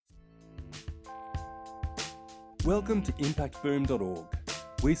Welcome to impactboom.org.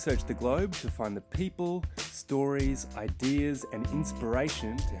 We search the globe to find the people, stories, ideas, and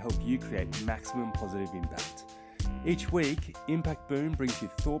inspiration to help you create maximum positive impact. Each week, Impact Boom brings you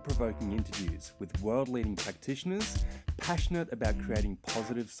thought-provoking interviews with world-leading practitioners passionate about creating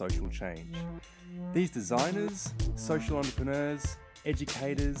positive social change. These designers, social entrepreneurs,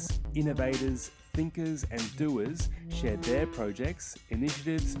 educators, innovators, thinkers and doers share their projects,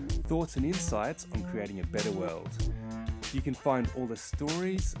 initiatives, thoughts and insights on creating a better world. You can find all the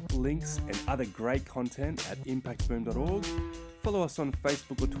stories, links and other great content at impactboom.org. Follow us on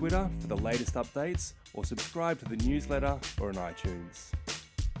Facebook or Twitter for the latest updates, or subscribe to the newsletter or on iTunes.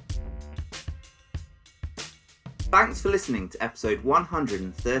 Thanks for listening to episode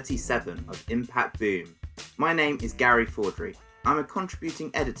 137 of Impact Boom. My name is Gary Fordry. I'm a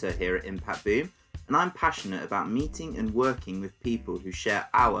contributing editor here at Impact Boom, and I'm passionate about meeting and working with people who share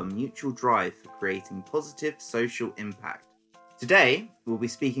our mutual drive for creating positive social impact. Today, we'll be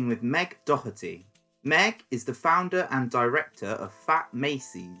speaking with Meg Doherty. Meg is the founder and director of Fat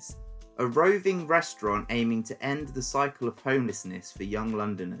Macy's, a roving restaurant aiming to end the cycle of homelessness for young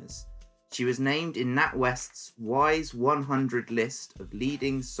Londoners. She was named in NatWest's Wise 100 list of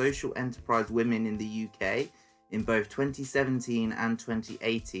leading social enterprise women in the UK in both 2017 and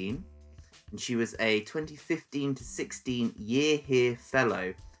 2018. And she was a 2015 to 16 Year Here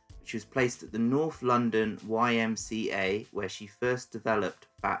Fellow, which was placed at the North London YMCA, where she first developed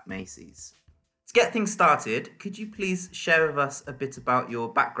Fat Macy's. To get things started, could you please share with us a bit about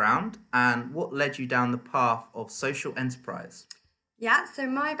your background and what led you down the path of social enterprise? Yeah, so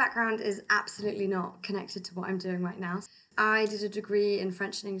my background is absolutely not connected to what I'm doing right now. I did a degree in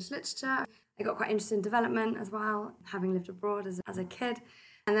French and English literature. I got quite interested in development as well, having lived abroad as a kid.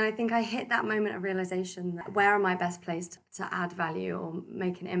 And then I think I hit that moment of realization that where am I best placed to add value or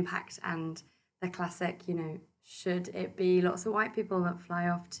make an impact? And the classic, should it be lots of white people that fly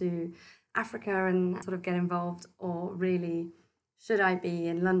off to Africa and sort of get involved, or really should I be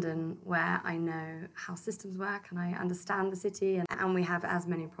in London where I know how systems work and I understand the city and we have as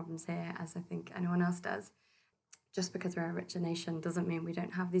many problems here as I think anyone else does. Just because we're a richer nation doesn't mean we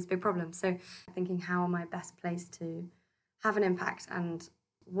don't have these big problems. So thinking, how am I best placed to have an impact and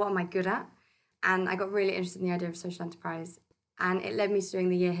what am I good at? And I got really interested in the idea of social enterprise, and it led me to doing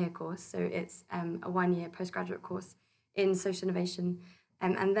the Year Here course. So it's a 1-year postgraduate course in social innovation.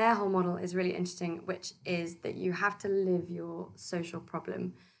 And their whole model is really interesting, which is that you have to live your social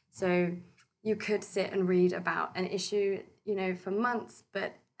problem. So you could sit and read about an issue, for months,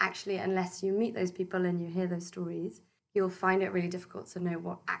 but actually, unless you meet those people and you hear those stories, you'll find it really difficult to know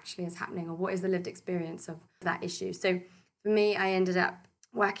what actually is happening or what is the lived experience of that issue. So for me, I ended up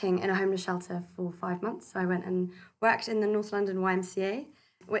working in a homeless shelter for 5 months. So I went and worked in the North London YMCA,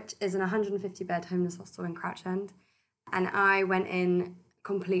 which is an 150-bed homeless hostel in Crouch End. And I went in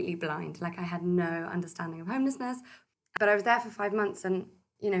completely blind, like I had no understanding of homelessness. But I was there for 5 months, and,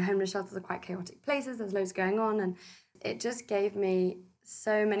 homeless shelters are quite chaotic places. There's loads going on. And it just gave me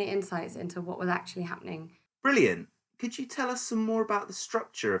so many insights into what was actually happening. Brilliant. Could you tell us some more about the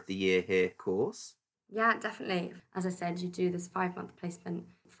structure of the Year Here course? Yeah, definitely. As I said, you do this 5-month placement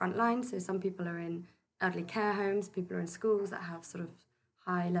frontline. So some people are in elderly care homes, people are in schools that have sort of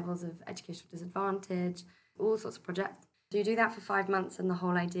high levels of educational disadvantage, all sorts of projects. So you do that for 5 months, and the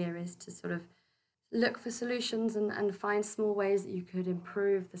whole idea is to sort of look for solutions and find small ways that you could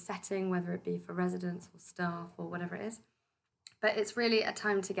improve the setting, whether it be for residents or staff or whatever it is. But it's really a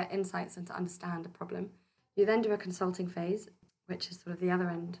time to get insights and to understand a problem. You then do a consulting phase, which is sort of the other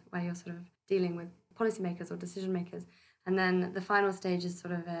end, where you're sort of dealing with policymakers or decision makers. And then the final stage is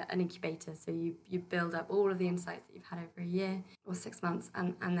sort of an incubator. So you build up all of the insights that you've had over a year or 6 months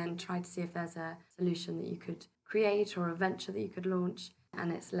and then try to see if there's a solution that you could create or a venture that you could launch.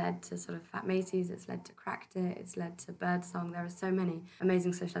 And it's led to sort of Fat Macy's, it's led to Cracked It, it's led to Birdsong. There are so many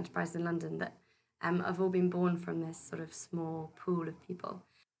amazing social enterprises in London that have all been born from this sort of small pool of people.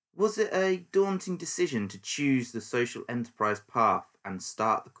 Was it a daunting decision to choose the social enterprise path and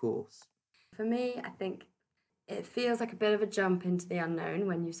start the course? For me, I think it feels like a bit of a jump into the unknown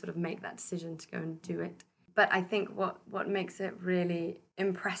when you sort of make that decision to go and do it. But I think what makes it really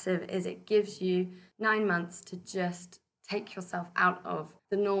impressive is it gives you 9 months to just take yourself out of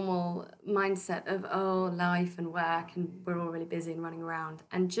the normal mindset of, life and work and we're all really busy and running around,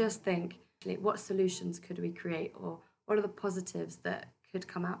 and just think, what solutions could we create, or what are the positives that could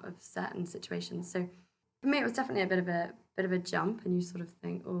come out of certain situations. So for me, it was definitely a bit of a jump, and you sort of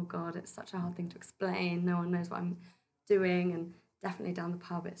think, oh God, it's such a hard thing to explain. No one knows what I'm doing, and definitely down the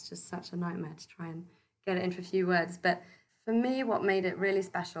pub, it's just such a nightmare to try and get it into a few words. But for me, what made it really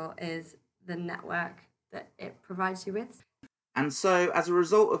special is the network that it provides you with. And so, as a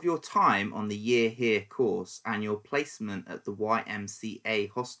result of your time on the Year Here course and your placement at the YMCA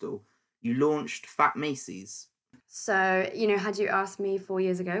hostel, you launched Fat Macy's. So, you know, had you asked me 4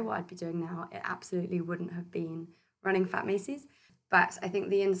 years ago what I'd be doing now, it absolutely wouldn't have been running Fat Macy's. But I think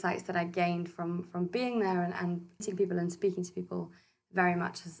the insights that I gained from being there and meeting people and speaking to people very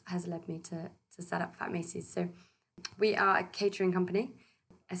much has led me to set up Fat Macy's. So we are a catering company.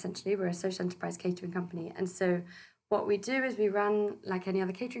 Essentially, we're a social enterprise catering company. And so what we do is we run like any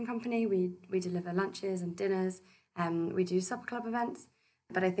other catering company. We deliver lunches and dinners. We do supper club events.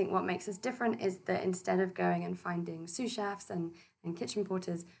 But I think what makes us different is that instead of going and finding sous chefs and kitchen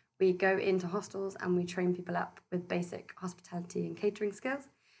porters, we go into hostels and we train people up with basic hospitality and catering skills.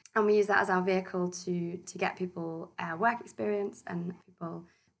 And we use that as our vehicle to get people work experience and people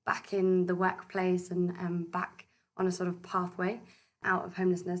back in the workplace and back on a sort of pathway out of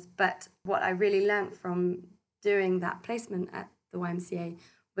homelessness. But what I really learnt from doing that placement at the YMCA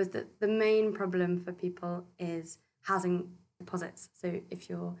was that the main problem for people is housing deposits. So if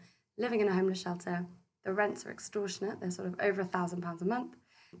you're living in a homeless shelter, the rents are extortionate. They're sort of over £1,000 a month.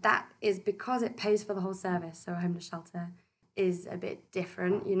 That is because it pays for the whole service. So a homeless shelter is a bit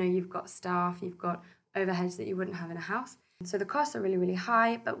different. You know, you've got staff, you've got overheads that you wouldn't have in a house. So the costs are really, really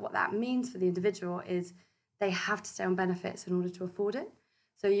high. But what that means for the individual is they have to stay on benefits in order to afford it.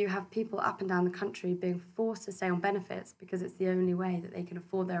 So you have people up and down the country being forced to stay on benefits because it's the only way that they can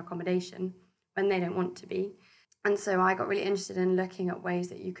afford their accommodation when they don't want to be. And so I got really interested in looking at ways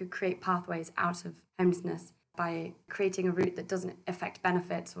that you could create pathways out of homelessness by creating a route that doesn't affect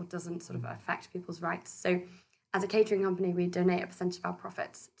benefits or doesn't sort of affect people's rights. So as a catering company, we donate a percentage of our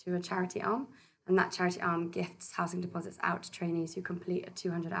profits to a charity arm, and that charity arm gifts housing deposits out to trainees who complete a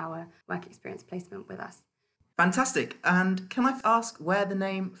 200-hour work experience placement with us. Fantastic. And can I ask where the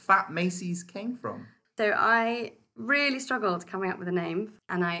name Fat Macy's came from? So I really struggled coming up with a name,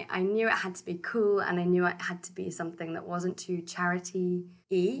 and I knew it had to be cool, and I knew it had to be something that wasn't too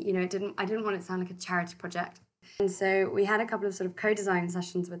charity-y. You know, I didn't want it to sound like a charity project. And so we had a couple of sort of co-design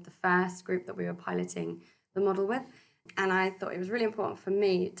sessions with the first group that we were piloting the model with, and I thought it was really important for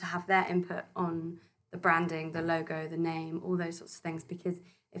me to have their input on the branding, the logo, the name, all those sorts of things, because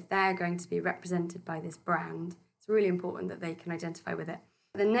if they're going to be represented by this brand, it's really important that they can identify with it.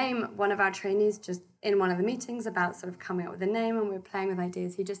 The name, one of our trainees, just in one of the meetings about sort of coming up with a name and we were playing with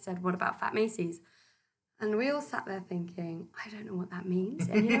ideas, he just said, "What about Fat Macy's?" And we all sat there thinking, I don't know what that means.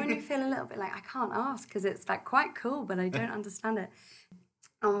 And you know when you feel a little bit like, I can't ask because it's like quite cool, but I don't understand it.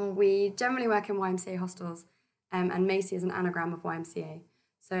 We generally work in YMCA hostels, and Macy is an anagram of YMCA.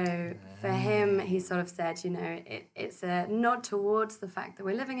 So for him, he sort of said, you know, it's a nod towards the fact that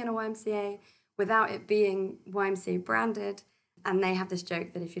we're living in a YMCA without it being YMCA branded. And they have this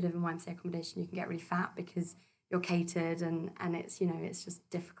joke that if you live in YMCA accommodation, you can get really fat because you're catered and it's, you know, it's just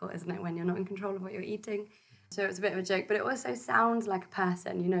difficult, isn't it, when you're not in control of what you're eating. So it's a bit of a joke, but it also sounds like a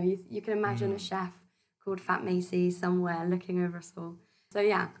person, you know, you can imagine a chef called Fat Macy somewhere looking over us all. So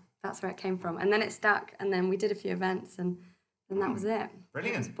yeah, that's where it came from. And then it stuck, and then we did a few events, and that was it.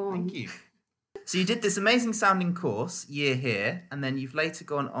 Brilliant. It was born. Thank you. So you did this amazing sounding course, Year Here, and then you've later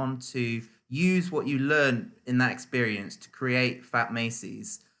gone on to use what you learned in that experience to create Fat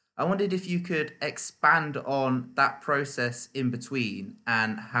Macy's. I wondered if you could expand on that process in between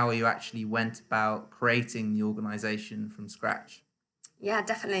and how you actually went about creating the organisation from scratch. Yeah,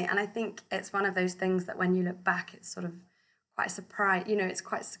 definitely. And I think it's one of those things that when you look back, it's sort of quite surprising. You know, it's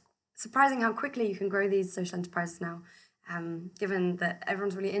quite surprising how quickly you can grow these social enterprises now, given that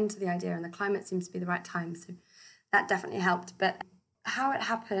everyone's really into the idea and the climate seems to be the right time. So that definitely helped. But how it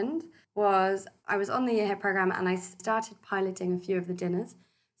happened was I was on the Year Here programme and I started piloting a few of the dinners.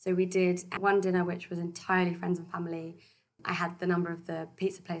 So we did one dinner which was entirely friends and family. I had the number of the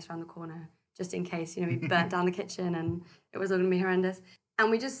pizza place around the corner just in case, you know, we burnt down the kitchen and it was all going to be horrendous. And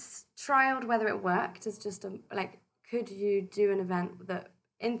we just trialed whether it worked as just could you do an event that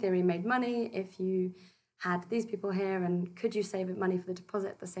in theory made money if you had these people here, and could you save money for the deposit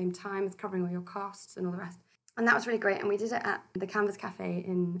at the same time as covering all your costs and all the rest. And that was really great. And we did it at the Canvas Cafe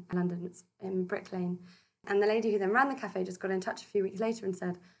in London, it's in Brick Lane. And the lady who then ran the cafe just got in touch a few weeks later and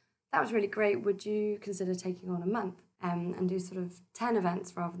said, "That was really great. Would you consider taking on a month and do sort of 10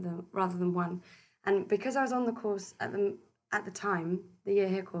 events rather than one?" And because I was on the course at the time, the Year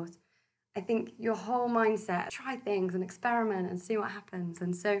Here course, I think your whole mindset, try things and experiment and see what happens.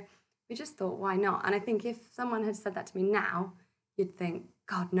 And so we just thought, why not? And I think if someone had said that to me now, you'd think,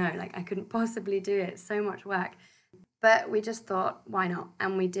 God, no, like I couldn't possibly do it. It's so much work. But we just thought, why not?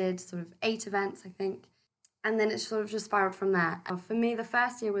 And we did sort of 8 events, I think. And then it sort of just spiraled from there. For me, the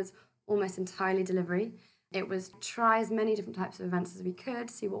first year was almost entirely delivery. It was try as many different types of events as we could,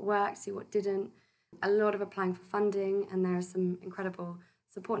 see what worked, see what didn't. A lot of applying for funding, and there are some incredible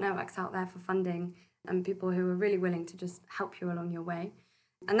support networks out there for funding and people who are really willing to just help you along your way.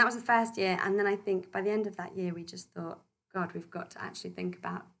 And that was the first year. And then I think by the end of that year, we just thought, God, we've got to actually think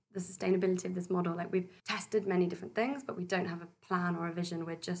about the sustainability of this model. Like, we've tested many different things, but we don't have a plan or a vision.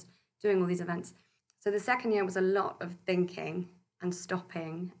 We're just doing all these events. So the second year was a lot of thinking and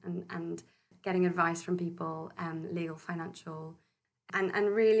stopping and getting advice from people, legal, financial, and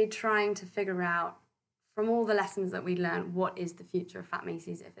really trying to figure out from all the lessons that we learned, what is the future of Fat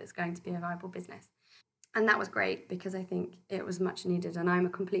Macy's if it's going to be a viable business. And that was great because I think it was much needed, and I'm a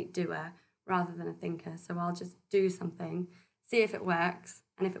complete doer rather than a thinker. So I'll just do something, see if it works,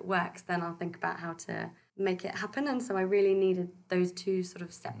 and if it works, then I'll think about how to make it happen. And so I really needed those two sort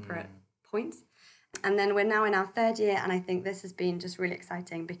of separate points. And then we're now in our third year, and I think this has been just really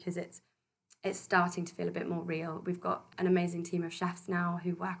exciting because it's starting to feel a bit more real. We've got an amazing team of chefs now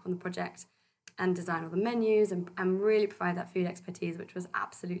who work on the project and design all the menus and really provide that food expertise, which was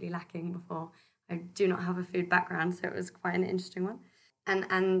absolutely lacking before. I do not have a food background, so it was quite an interesting one.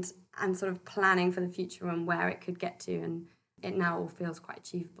 And sort of planning for the future and where it could get to, and it now all feels quite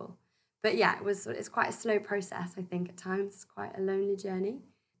achievable. But yeah, it's quite a slow process, I think, at times. It's quite a lonely journey.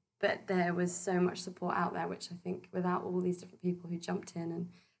 But there was so much support out there, which I think without all these different people who jumped in and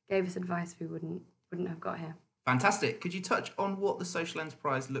gave us advice, we wouldn't have got here. Fantastic. Could you touch on what the social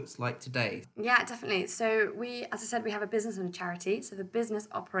enterprise looks like today? Yeah, definitely. So as I said, we have a business and a charity. So the business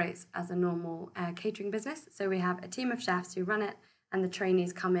operates as a normal catering business. So we have a team of chefs who run it, and the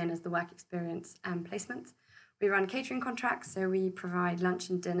trainees come in as the work experience and placements. We run catering contracts, so we provide lunch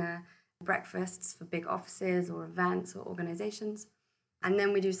and dinner, breakfasts for big offices or events or organisations. And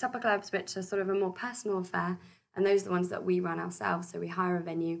then we do supper clubs, which are sort of a more personal affair, and those are the ones that we run ourselves. So we hire a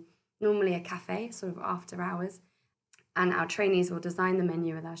venue, normally a cafe, sort of after hours, and our trainees will design the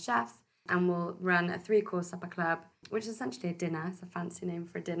menu with our chefs, and we'll run a 3-course supper club, which is essentially a dinner. It's a fancy name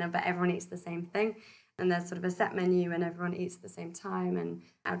for a dinner, but everyone eats the same thing. And there's sort of a set menu and everyone eats at the same time, and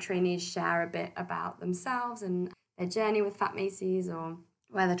our trainees share a bit about themselves and their journey with Fat Macy's or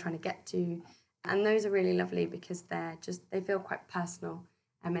where they're trying to get to. And those are really lovely because they feel quite personal.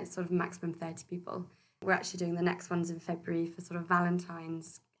 It's sort of maximum 30 people. We're actually doing the next ones in February for sort of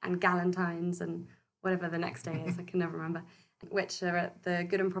Valentine's and Galentine's and whatever the next day is, I can never remember, which are at the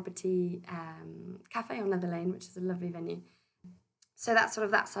Good and Property Cafe on Leather Lane, which is a lovely venue. So that's sort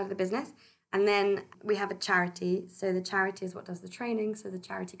of that side of the business. And then we have a charity. So the charity is what does the training. So the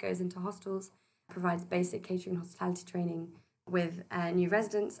charity goes into hostels, provides basic catering hospitality training with new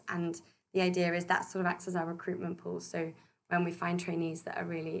residents. And the idea is that sort of acts as our recruitment pool. So when we find trainees that are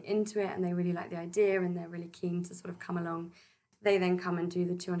really into it and they really like the idea and they're really keen to sort of come along, they then come and do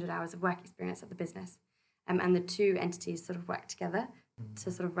the 200 hours of work experience at the business. And the two entities sort of work together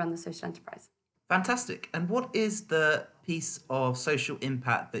to sort of run the social enterprise. Fantastic. And what is the piece of social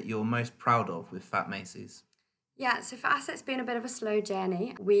impact that you're most proud of with Fat Macy's? Yeah, so for us, it's been a bit of a slow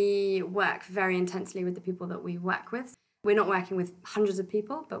journey. We work very intensely with the people that we work with. We're not working with hundreds of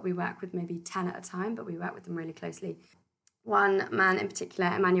people, but we work with maybe 10 at a time, but we work with them really closely. One man in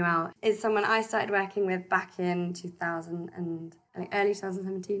particular, Emmanuel, is someone I started working with back in 2000 and I think early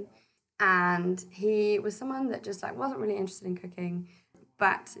 2017. And he was someone that just wasn't really interested in cooking,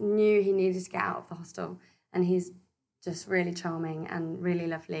 but knew he needed to get out of the hostel. And he's just really charming and really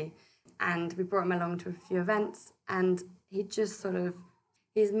lovely. And we brought him along to a few events, and he just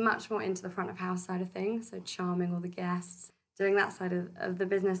he's much more into the front of house side of things, so charming all the guests, doing that side of the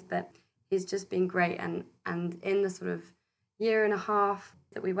business. But he's just been great. And in the sort of year and a half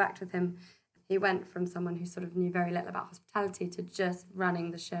that we worked with him, he went from someone who sort of knew very little about hospitality to just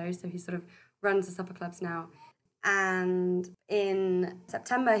running the show. So he sort of runs the supper clubs now. And in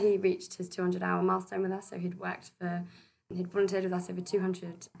September, he reached his 200-hour milestone with us. So he'd volunteered with us over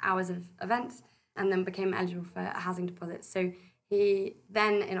 200 hours of events and then became eligible for a housing deposit. So he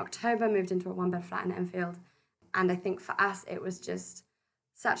then, in October, moved into a 1-bed flat in Enfield. And I think for us, it was just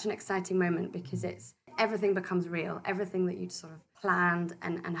such an exciting moment because everything becomes real. Everything that you'd sort of planned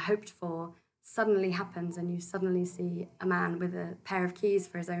and hoped for suddenly happens, and you suddenly see a man with a pair of keys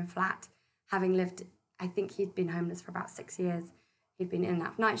for his own flat, having lived, I think he'd been homeless for about 6 years. He'd been in and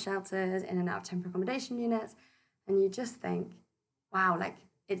out of night shelters, in and out of temporary accommodation units, and you just think, wow,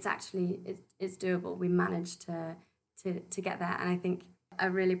 it's doable. We managed to get there, and I think a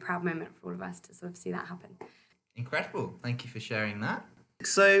really proud moment for all of us to sort of see that happen. Incredible. Thank you for sharing that.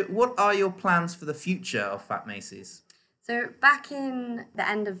 So what are your plans for the future of Fat Macy's? So back in the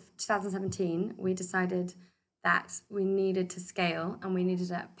end of 2017, we decided that we needed to scale and we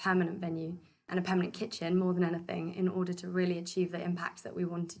needed a permanent venue and a permanent kitchen more than anything in order to really achieve the impact that we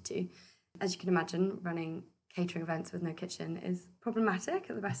wanted to. As you can imagine, running catering events with no kitchen is problematic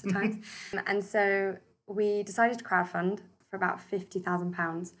at the best of times. And so we decided to crowdfund for about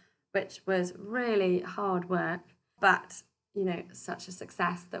 £50,000, which was really hard work, but such a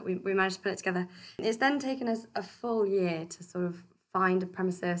success that we managed to put it together. It's then taken us a full year to sort of find a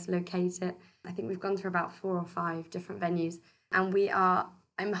premises, locate it. I think we've gone through about 4 or 5 different venues, and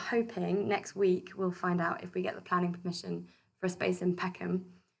I'm hoping next week we'll find out if we get the planning permission for a space in Peckham.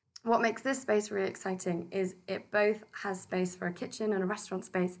 What makes this space really exciting is it both has space for a kitchen and a restaurant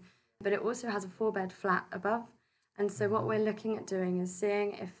space, but it also has a 4-bed flat above. And so what we're looking at doing is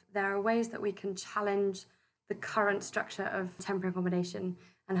seeing if there are ways that we can challenge the current structure of temporary accommodation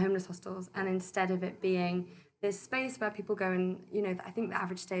and homeless hostels, and instead of it being this space where people go and, I think the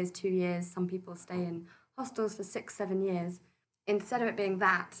average stay is 2 years. Some people stay in hostels for 6-7 years. Instead of it being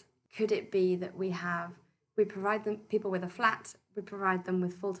that, could it be that we provide them people with a flat, we provide them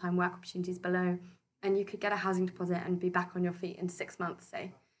with full-time work opportunities below, and you could get a housing deposit and be back on your feet in 6 months,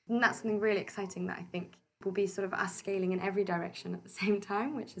 say. And that's something really exciting that I think will be sort of us scaling in every direction at the same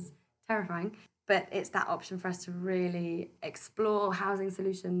time, which is terrifying. But it's that option for us to really explore housing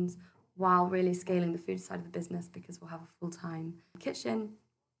solutions while really scaling the food side of the business, because we'll have a full-time kitchen.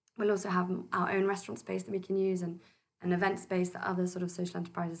 We'll also have our own restaurant space that we can use and an event space that other sort of social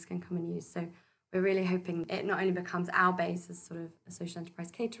enterprises can come and use. So we're really hoping it not only becomes our base as sort of a social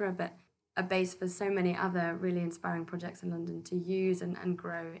enterprise caterer, but a base for so many other really inspiring projects in London to use and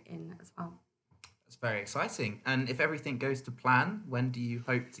grow in as well. That's very exciting. And if everything goes to plan, when do you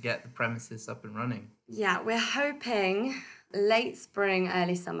hope to get the premises up and running? Yeah, we're hoping late spring,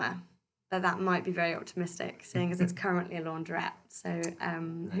 early summer. But that might be very optimistic, seeing as it's currently a laundrette. So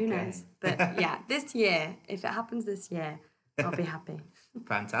who knows? But yeah, this year, if it happens this year, I'll be happy.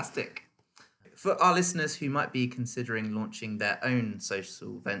 Fantastic. For our listeners who might be considering launching their own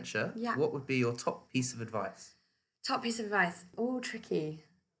social venture, what would be your top piece of advice? Top piece of advice? Oh, tricky.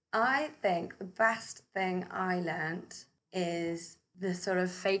 I think the best thing I learnt is the sort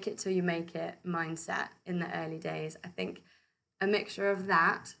of fake it till you make it mindset in the early days. I think a mixture of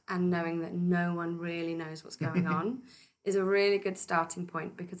that and knowing that no one really knows what's going on is a really good starting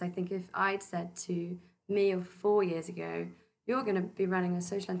point, because I think if I'd said to me of 4 years ago, you're going to be running a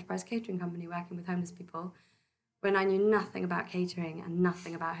social enterprise catering company working with homeless people, when I knew nothing about catering and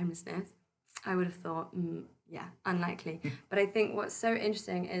nothing about homelessness, I would have thought, unlikely. But I think what's so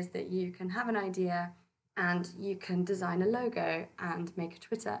interesting is that you can have an idea and you can design a logo and make a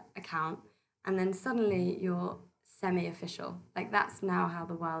Twitter account, and then suddenly you're semi-official. Like, that's now how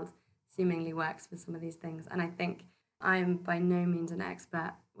the world seemingly works with some of these things. And I think I'm by no means an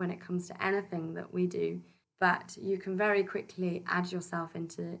expert when it comes to anything that we do, but you can very quickly add yourself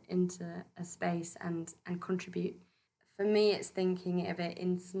into a space and contribute. For me, it's thinking of it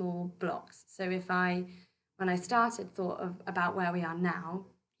in small blocks. So when I started, thought about where we are now,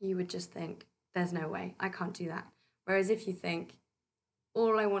 you would just think, there's no way, I can't do that. Whereas if you think,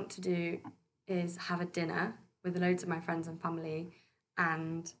 all I want to do is have a dinner with loads of my friends and family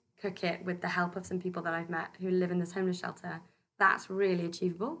and cook it with the help of some people that I've met who live in this homeless shelter, that's really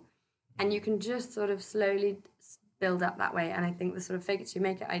achievable. And you can just sort of slowly build up that way. And I think the sort of fake it till you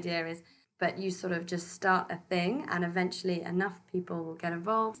make it idea is, but you sort of just start a thing and eventually enough people will get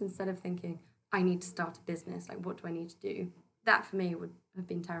involved, instead of thinking, I need to start a business, like what do I need to do? That for me would have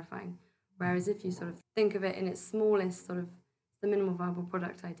been terrifying. Whereas if you sort of think of it in its smallest sort of the minimal viable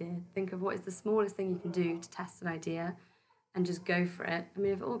product idea, think of what is the smallest thing you can do to test an idea and just go for it. I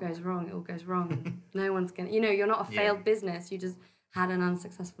mean, if it all goes wrong, it all goes wrong. No one's going to, you're not a failed business. You just had an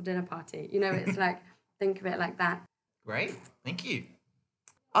unsuccessful dinner party. It's like, think of it like that. Great. Thank you.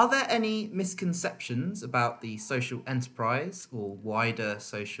 Are there any misconceptions about the social enterprise or wider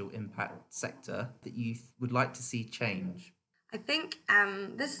social impact sector that you would like to see change? I think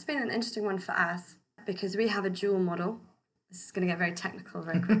this has been an interesting one for us because we have a dual model. This is going to get very technical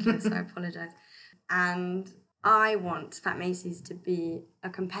very quickly, so I apologise. And I want Fat Macy's to be a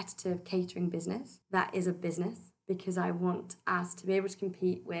competitive catering business that is a business, because I want us to be able to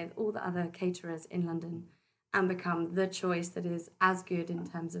compete with all the other caterers in London and become the choice that is as good in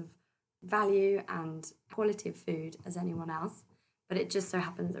terms of value and quality of food as anyone else. But it just so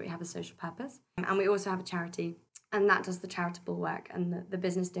happens that we have a social purpose. And we also have a charity, and that does the charitable work, and the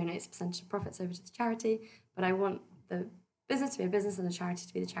business donates a percentage of profits over to the charity. But I want the business to be a business and the charity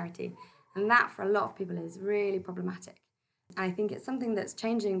to be the charity. And that, for a lot of people, is really problematic. And I think it's something that's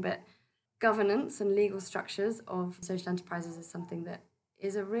changing, but governance and legal structures of social enterprises is something that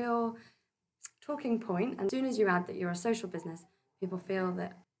is a real talking point. And as soon as you add that you're a social business, people feel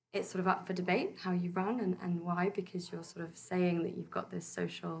that it's sort of up for debate how you run and why, because you're sort of saying that you've got this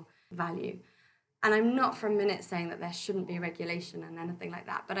social value. And I'm not for a minute saying that there shouldn't be regulation and anything like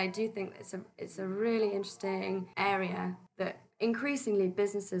that, but I do think it's a really interesting area that increasingly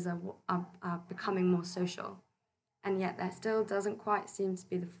businesses are becoming more social. And yet there still doesn't quite seem to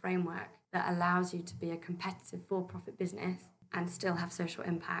be the framework that allows you to be a competitive for-profit business and still have social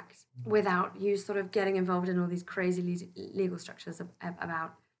impact without you sort of getting involved in all these crazy legal structures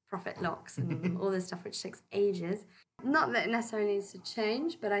about profit locks and all this stuff, which takes ages. Not that it necessarily needs to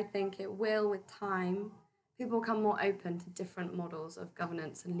change, but I think it will with time. People become more open to different models of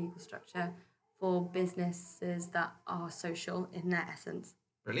governance and legal structure for businesses that are social in their essence.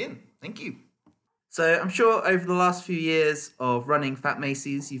 Brilliant. Thank you. So I'm sure over the last few years of running Fat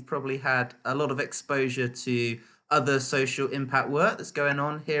Macy's, you've probably had a lot of exposure to other social impact work that's going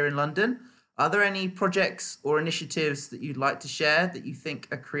on here in London. Are there any projects or initiatives that you'd like to share that you think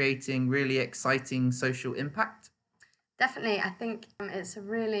are creating really exciting social impact? Definitely. I think it's a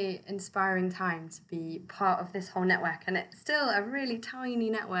really inspiring time to be part of this whole network, and it's still a really tiny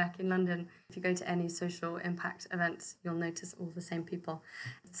network in London. If you go to any social impact events, you'll notice all the same people.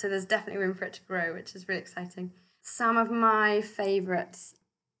 So there's definitely room for it to grow, which is really exciting. Some of my favourites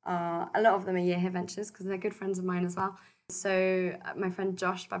are, a lot of them are Year Here Ventures, because they're good friends of mine as well. So my friend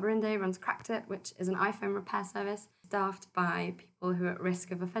Josh Babarinde runs Cracked It, which is an iPhone repair service staffed by people who are at risk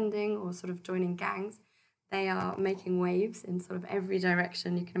of offending or sort of joining gangs. They are making waves in sort of every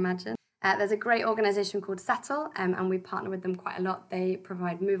direction you can imagine. There's a great organisation called Settle, and we partner with them quite a lot. They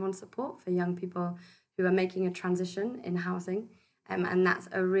provide move-on support for young people who are making a transition in housing, and that's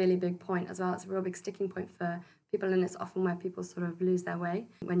a really big point as well. It's a real big sticking point for people, and it's often where people sort of lose their way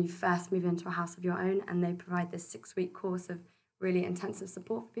when you first move into a house of your own, and they provide this 6-week course of really intensive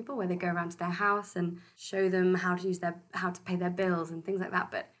support for people where they go around to their house and show them how to pay their bills and things like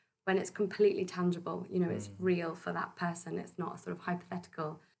that. But when it's completely tangible, it's real for that person. It's not a sort of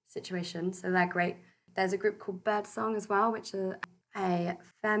hypothetical situation. So they're great. There's a group called Birdsong as well, which is a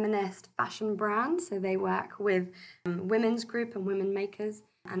feminist fashion brand. So they work with women's group and women makers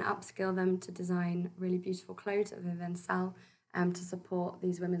and upskill them to design really beautiful clothes that they then sell to support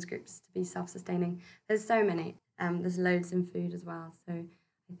these women's groups to be self-sustaining. There's so many. There's loads in food as well. So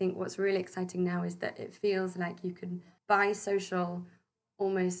I think what's really exciting now is that it feels like you can buy social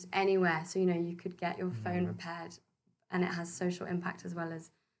almost anywhere. So, you could get your phone repaired and it has social impact as well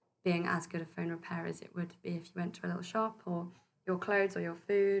as being as good a phone repair as it would be if you went to a little shop, or your clothes or your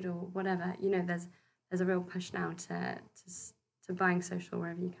food or whatever. There's a real push now to buying social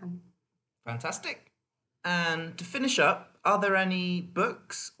wherever you can. Fantastic. And to finish up, are there any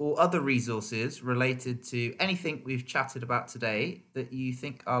books or other resources related to anything we've chatted about today that you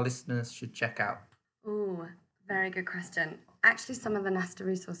think our listeners should check out? Oh, very good question. Actually, some of the Nesta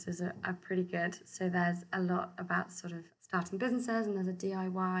resources are pretty good. So there's a lot about sort of starting businesses, and there's a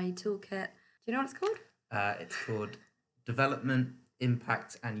DIY toolkit. Do you know what it's called? It's called Development,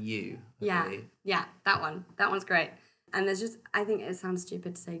 Impact and You. I believe. Yeah, that one. That one's great. And I think it sounds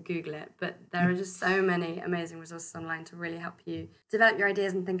stupid to say Google it, but there are just so many amazing resources online to really help you develop your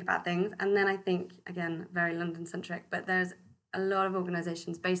ideas and think about things. And then I think, again, very London-centric, but there's a lot of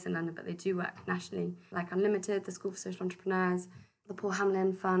organisations based in London, but they do work nationally, like Unlimited, the School for Social Entrepreneurs, the Paul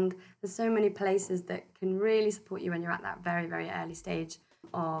Hamlin Fund. There's so many places that can really support you when you're at that very, very early stage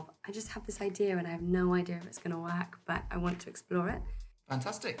of, I just have this idea and I have no idea if it's going to work, but I want to explore it.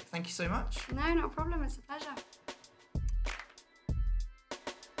 Fantastic. Thank you so much. No, not a problem. It's a pleasure.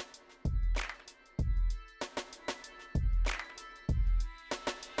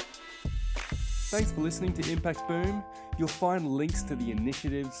 Thanks for listening to Impact Boom. You'll find links to the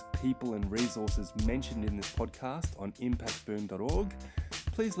initiatives, people and resources mentioned in this podcast on impactboom.org.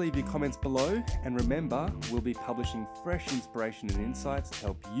 Please leave your comments below, and remember, we'll be publishing fresh inspiration and insights to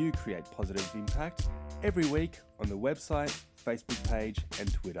help you create positive impact every week on the website, Facebook page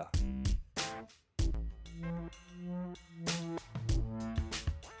and Twitter.